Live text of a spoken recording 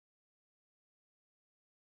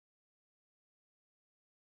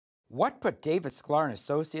What put David Sklar and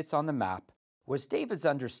Associates on the map was David's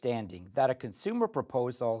understanding that a consumer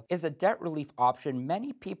proposal is a debt relief option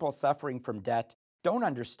many people suffering from debt don't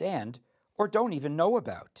understand or don't even know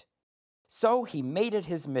about. So he made it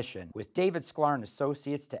his mission with David Sklar and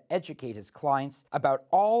Associates to educate his clients about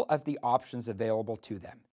all of the options available to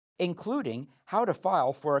them, including how to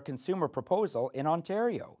file for a consumer proposal in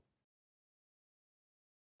Ontario.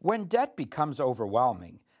 When debt becomes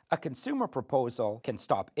overwhelming, a consumer proposal can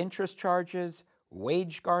stop interest charges,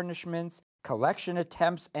 wage garnishments, collection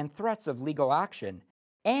attempts, and threats of legal action,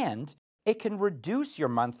 and it can reduce your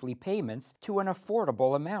monthly payments to an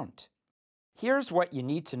affordable amount. Here's what you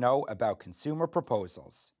need to know about consumer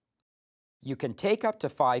proposals. You can take up to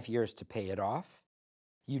 5 years to pay it off.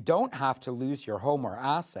 You don't have to lose your home or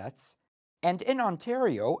assets. And in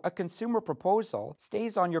Ontario, a consumer proposal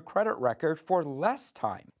stays on your credit record for less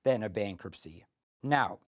time than a bankruptcy.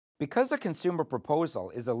 Now, because a consumer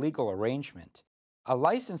proposal is a legal arrangement, a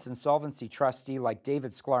licensed insolvency trustee like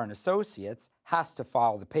David Sklar and Associates has to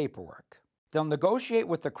file the paperwork. They'll negotiate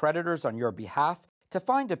with the creditors on your behalf to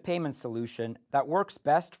find a payment solution that works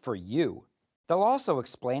best for you. They'll also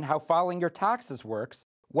explain how filing your taxes works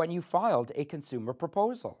when you filed a consumer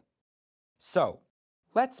proposal. So,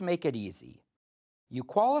 let's make it easy. You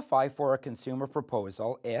qualify for a consumer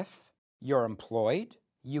proposal if you're employed,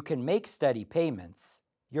 you can make steady payments,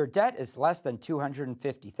 your debt is less than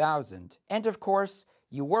 $250,000, and of course,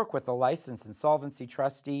 you work with a licensed insolvency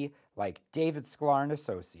trustee like David Sklar and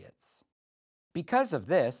Associates. Because of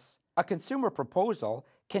this, a consumer proposal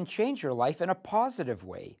can change your life in a positive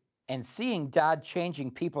way, and seeing Dad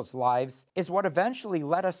changing people's lives is what eventually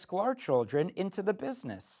led us Sklar children into the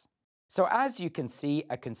business. So as you can see,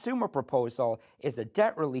 a consumer proposal is a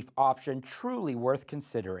debt relief option truly worth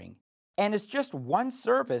considering, and it's just one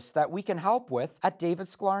service that we can help with at David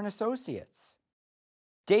Sklar and Associates.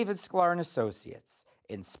 David Sklar and Associates,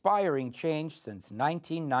 inspiring change since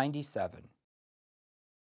 1997.